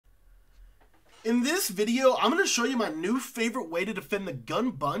In this video, I'm going to show you my new favorite way to defend the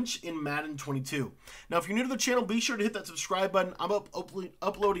gun bunch in Madden 22. Now, if you're new to the channel, be sure to hit that subscribe button. I'm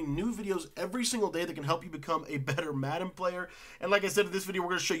uploading new videos every single day that can help you become a better Madden player. And like I said, in this video, we're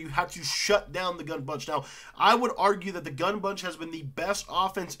going to show you how to shut down the gun bunch. Now, I would argue that the gun bunch has been the best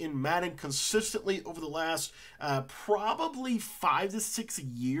offense in Madden consistently over the last probably 5 to 6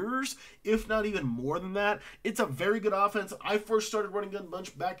 years, if not even more than that. It's a very good offense. I first started running gun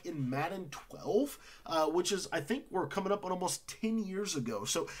bunch back in Madden 12. Which is, I think we're coming up on almost 10 years ago.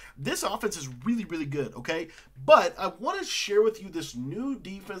 So this offense is really, really good, okay? But I want to share with you this new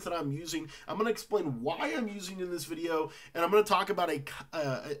defense that I'm using. I'm going to explain why I'm using it in this video, and I'm going to talk about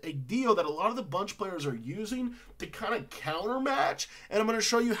a deal that a lot of the bunch players are using to kind of counter match, and I'm going to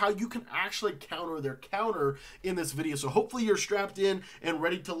show you how you can actually counter their counter in this video. So hopefully you're strapped in and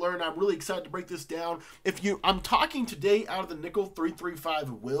ready to learn. I'm really excited to break this down. I'm talking today out of the nickel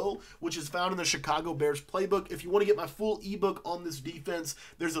 335 will, which is found in the Chicago Bears playbook. If you want to get my full ebook on this defense,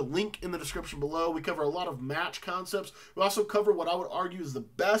 there's a link in the description below. We cover a lot of match concepts. We also cover what I would argue is the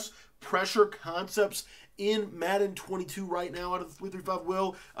best pressure concepts in Madden 22 right now out of the 335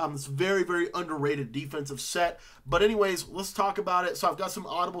 will. It's very, very underrated defensive set. But anyways, let's talk about it. So I've got some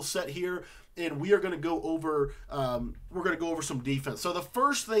audible set here, and we are going to go over some defense. So the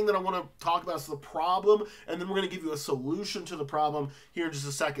first thing that I want to talk about is the problem, and then we're going to give you a solution to the problem here in just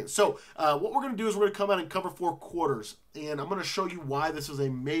a second. So what we're going to do is we're going to come out and cover 4 quarters, and I'm going to show you why this is a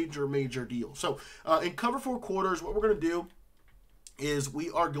major, major deal. So in cover 4 quarters, what we're going to do is we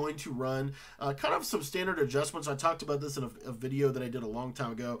are going to run kind of some standard adjustments. I talked about this in a video that I did a long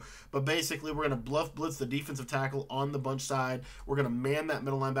time ago, but basically we're going to bluff blitz the defensive tackle on the bunch side. We're going to man that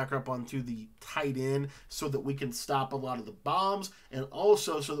middle linebacker up onto the tight end so that we can stop a lot of the bombs, and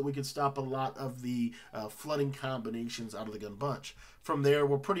also so that we can stop a lot of the flooding combinations out of the gun bunch. From there,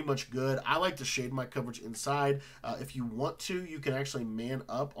 we're pretty much good. I like to shade my coverage inside. If you want to, you can actually man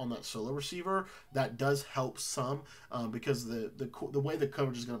up on that solo receiver. That does help some because the way the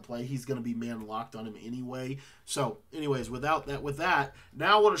coverage is going to play, he's going to be man locked on him anyway. So anyways, with that,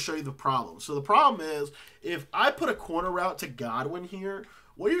 now I want to show you the problem. So the problem is, if I put a corner route to Godwin here,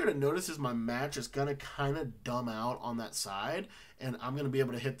 what you're going to notice is my match is going to kind of dumb out on that side, and I'm going to be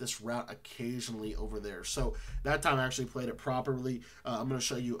able to hit this route occasionally over there. So that time I actually played it properly. I'm going to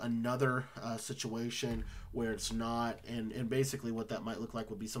show you another situation where it's not, and basically what that might look like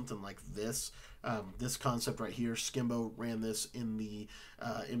would be something like this. This concept right here, Skimbo ran this in the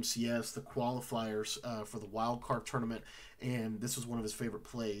MCS, the qualifiers for the wild card tournament, and this was one of his favorite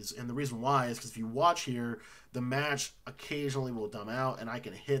plays. And the reason why is because if you watch here, the match occasionally will dumb out, and I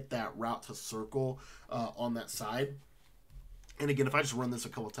can hit that route to circle on that side. And again, if I just run this a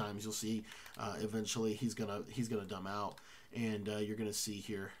couple times, you'll see eventually he's gonna dumb out, and you're gonna see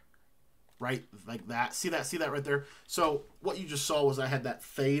here, right, like that. See that right there? So what you just saw was I had that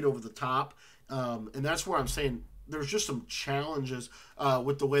fade over the top, and that's where I'm saying there's just some challenges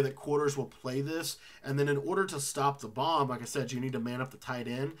with the way that quarters will play this. And then in order to stop the bomb, like I said, you need to man up the tight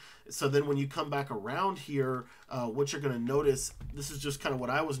end. So then when you come back around here, what you're going to notice, this is just kind of what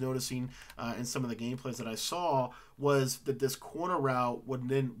I was noticing in some of the gameplays that I saw, was that this corner route would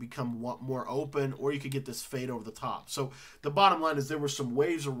then become more open, or you could get this fade over the top. So the bottom line is there were some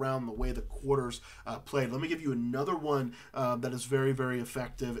ways around the way the quarters played. Let me give you another one that is very, very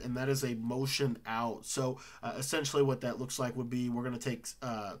effective, and that is a motion out. So essentially what that looks like would be, we're going to take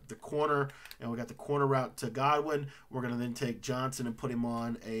the corner, and we got the corner route to Godwin. We're going to then take Johnson and put him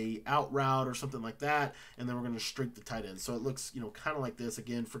on a out route or something like that, and then we're going to streak the tight end. So it looks, kind of like this.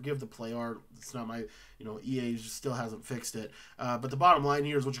 Again, forgive the play art. It's not my, EA still hasn't fixed it. But the bottom line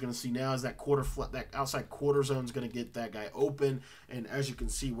here is what you're going to see now is that that outside quarter zone is going to get that guy open. And as you can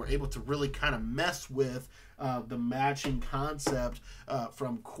see, we're able to really kind of mess with the matching concept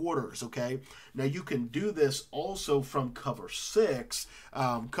from quarters, okay? Now, you can do this also from cover 6.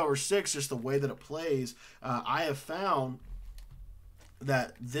 Cover 6, just the way that it plays, I have found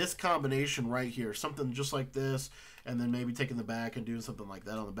that this combination right here, something just like this, and then maybe taking the back and doing something like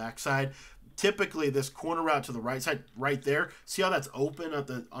that on the backside, typically this corner route to the right side right there, see how that's open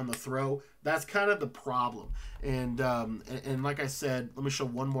on the throw? That's kind of the problem. And like I said, let me show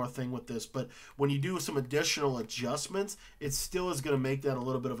one more thing with this, but when you do some additional adjustments, it still is going to make that a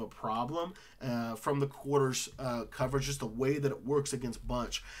little bit of a problem from the quarters coverage, just the way that it works against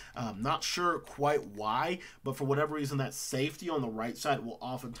bunch. Not sure quite why, but for whatever reason, that safety on the right side will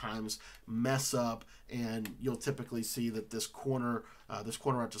oftentimes mess up, and you'll typically see that this corner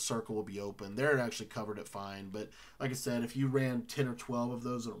out to circle will be open. There it actually covered it fine, but like I said, if you ran 10 or 12 of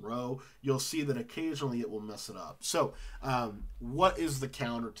those in a row, you'll you'll see that occasionally it will mess it up. So what is the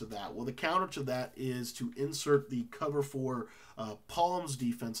counter to that? Well, the counter to that is to insert the cover 4 Palms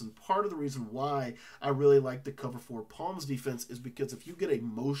defense. And part of the reason why I really like the cover 4 Palms defense is because if you get a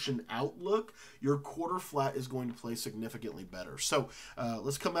motion outlook, your quarter flat is going to play significantly better. So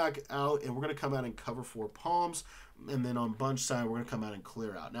let's come back out, and we're going to come out and cover 4 Palms. And then on bunch side, we're going to come out and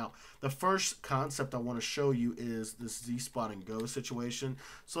clear out. Now, the first concept I want to show you is this Z-spot and go situation.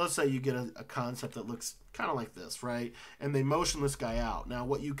 So let's say you get a concept that looks kind of like this, right? And they motion this guy out. Now,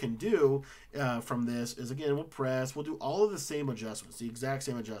 what you can do from this is, again, we'll press. We'll do all of the same adjustments, the exact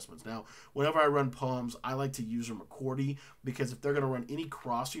same adjustments. Now, whenever I run palms, I like to use them according, because if they're going to run any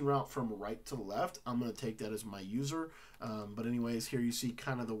crossing route from right to left, I'm going to take that as my user. But anyways, here you see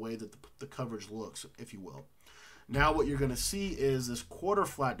kind of the way that the coverage looks, if you will. Now what you're going to see is this quarter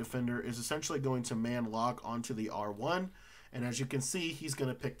flat defender is essentially going to man lock onto the R1. And as you can see, he's going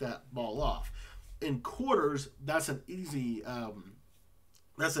to pick that ball off. In quarters, that's an easy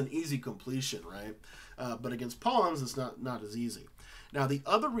completion, right? But against palms, it's not as easy. Now, the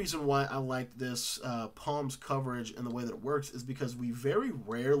other reason why I like this palms coverage and the way that it works is because we very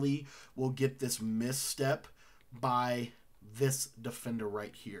rarely will get this misstep by this defender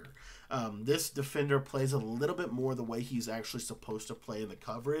right here. This defender plays a little bit more the way he's actually supposed to play in the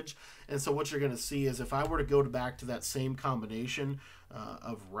coverage. And so what you're going to see is if I were to go back to that same combination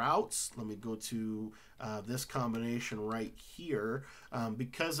of routes, let me go to this combination right here.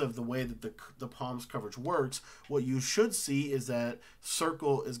 Because of the way that the palms coverage works, what you should see is that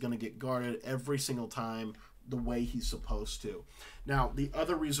circle is going to get guarded every single time the way he's supposed to. Now, the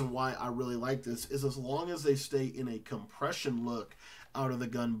other reason why I really like this is as long as they stay in a compression look out of the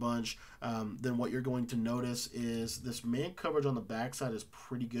gun bunch, then what you're going to notice is this man coverage on the backside is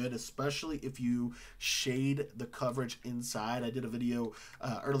pretty good, especially if you shade the coverage inside. I did a video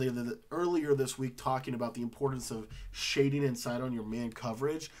earlier this week talking about the importance of shading inside on your man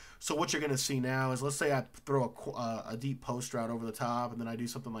coverage. So what you're going to see now is, let's say I throw a deep post route over the top, and then I do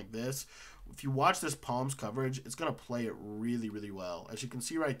something like this. If you watch this palms coverage, it's going to play it really, really well. As you can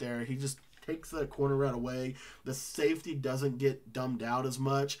see right there, he just takes the corner route away. The safety doesn't get dumbed out as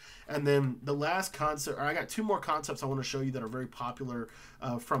much. And then the last concept, or I got 2 more concepts I want to show you that are very popular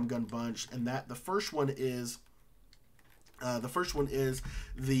from Gun Bunch, and that the first one is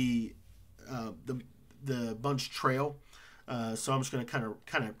the bunch trail. So I'm just going to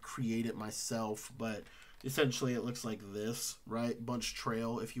kind of create it myself, but essentially it looks like this, right? Bunch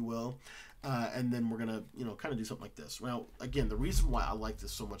trail, if you will. And then we're going to, kind of do something like this. Well, again, the reason why I like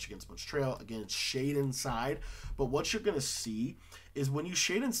this so much against bunch trail, again, it's shade inside. But what you're going to see is when you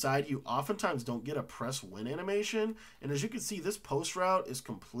shade inside, you oftentimes don't get a press win animation. And as you can see, this post route is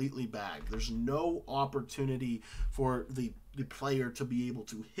completely bagged. There's no opportunity for the player to be able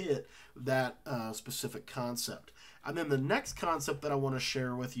to hit that specific concept. And then the next concept that I want to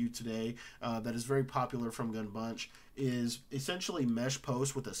share with you today that is very popular from Gun Bunch is essentially mesh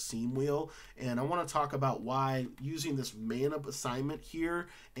post with a seam wheel. And I want to talk about why using this man-up assignment here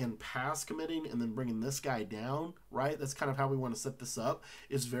and pass committing and then bringing this guy down, right? That's kind of how we want to set this up,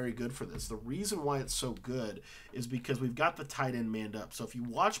 is very good for this. The reason why it's so good is because we've got the tight end manned up. So if you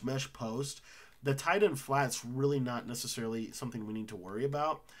watch mesh post, the tight end flat's really not necessarily something we need to worry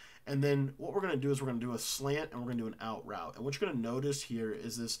about. And then what we're going to do is we're going to do a slant and we're going to do an out route. And what you're going to notice here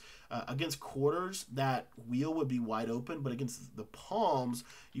is this, against quarters, that wheel would be wide open, but against the palms,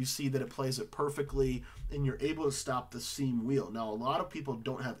 you see that it plays it perfectly and you're able to stop the seam wheel. Now, a lot of people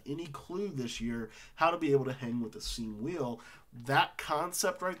don't have any clue this year how to be able to hang with the seam wheel. That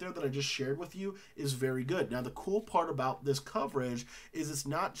concept right there that I just shared with you is very good. Now, the cool part about this coverage is it's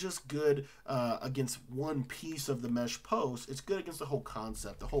not just good against one piece of the mesh post. It's good against the whole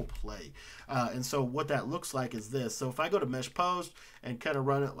concept, the whole play. And so what that looks like is this. So if I go to mesh post and kind of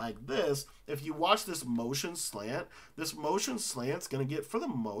run it like this, if you watch this motion slant's going to get, for the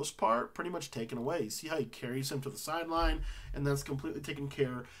most part, pretty much taken away. You see how he carries him to the sideline, and that's completely taken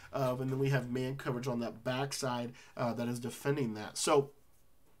care of. And then we have man coverage on that backside that is defending that. So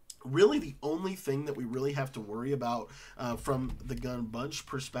really the only thing that we really have to worry about from the Gun Bunch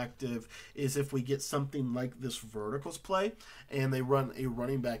perspective is if we get something like this verticals play and they run a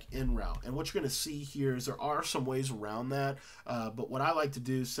running back in route. And what you're going to see here is there are some ways around that, but what I like to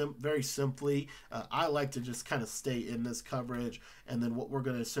do very simply, I like to just kind of stay in this coverage, and then what we're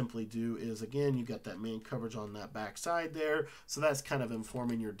going to simply do is, again, you got that man coverage on that backside there, so that's kind of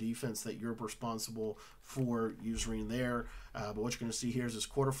informing your defense that you're responsible for using there. But what you're going to see here is this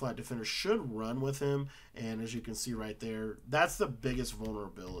quarter flat defender should run with him. And as you can see right there, that's the biggest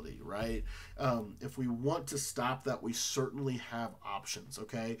vulnerability, right? If we want to stop that, we certainly have options,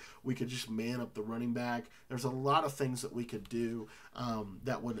 okay? We could just man up the running back. There's a lot of things that we could do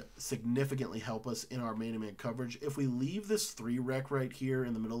that would significantly help us in our man-to-man coverage. If we leave this 3-rec right here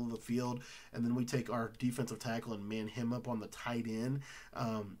in the middle of the field, and then we take our defensive tackle and man him up on the tight end,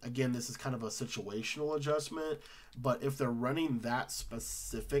 again, this is kind of a situational adjustment. But if they're running that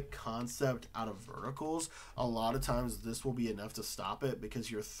specific concept out of verticals, a lot of times this will be enough to stop it, because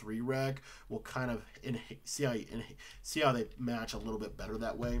your 3-rec will kind of see how they match a little bit better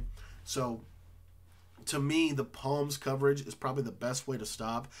that way. So to me, the palms coverage is probably the best way to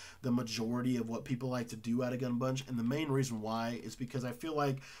stop the majority of what people like to do out of gun bunch. And the main reason why is because I feel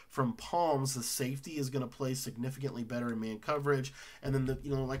like from palms, the safety is going to play significantly better in man coverage. And then,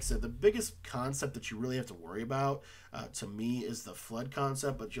 like I said, the biggest concept that you really have to worry about to me is the flood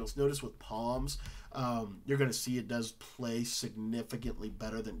concept. But you'll notice with palms, you're going to see it does play significantly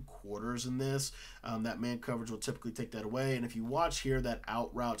better than quarters in this. That man coverage will typically take that away. And if you watch here, that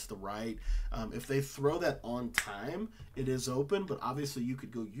out route to the right, if they throw that on time, it is open, but obviously you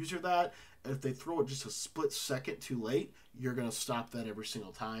could go user that. If they throw it just a split second too late, you're going to stop that every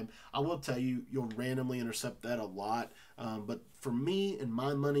single time. I will tell you, you'll randomly intercept that a lot. But for me and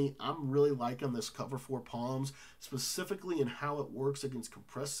my money, I'm really liking this cover 4 palms, specifically in how it works against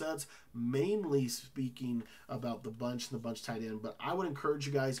compressed sets, mainly speaking about the bunch and the bunch tight end. But I would encourage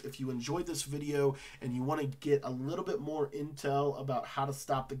you guys, if you enjoyed this video and you want to get a little bit more intel about how to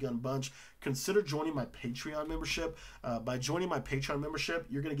stop the gun bunch, consider joining my Patreon membership. By joining my Patreon membership,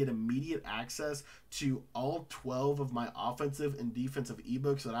 you're going to get immediate access to all 12 of my offensive and defensive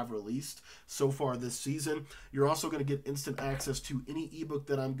ebooks that I've released so far this season. You're also going to get instant access to any ebook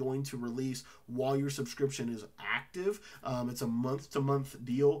that I'm going to release while your subscription is active. It's a month-to-month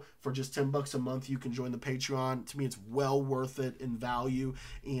deal. For just $10 a month, you can join the Patreon. To me, it's well worth it in value,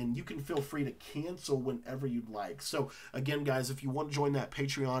 and you can feel free to cancel whenever you'd like. So again, guys, if you want to join that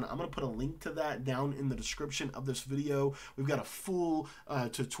Patreon, I'm going to put a link to that down in the description of this video. We've got a full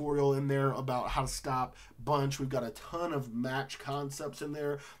tutorial in there about how to stop bunch. We've got a ton of match concepts in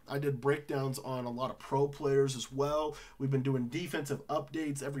there. I did breakdowns on a lot of pro players as well. We've been doing defensive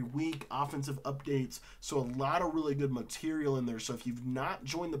updates every week, offensive updates, so a lot of really good material in there. So if you've not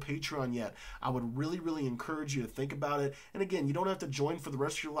joined the Patreon yet, I would really encourage you to think about it. And again, you don't have to join for the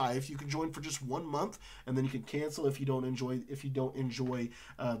rest of your life. You can join for just 1 month, and then you can cancel if you don't enjoy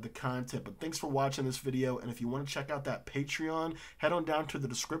the content. But thanks for watching this video, and if you want to check out that Patreon, head on down to the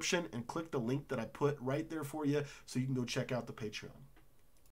description and click the link that I put right there for you so you can go check out the Patreon.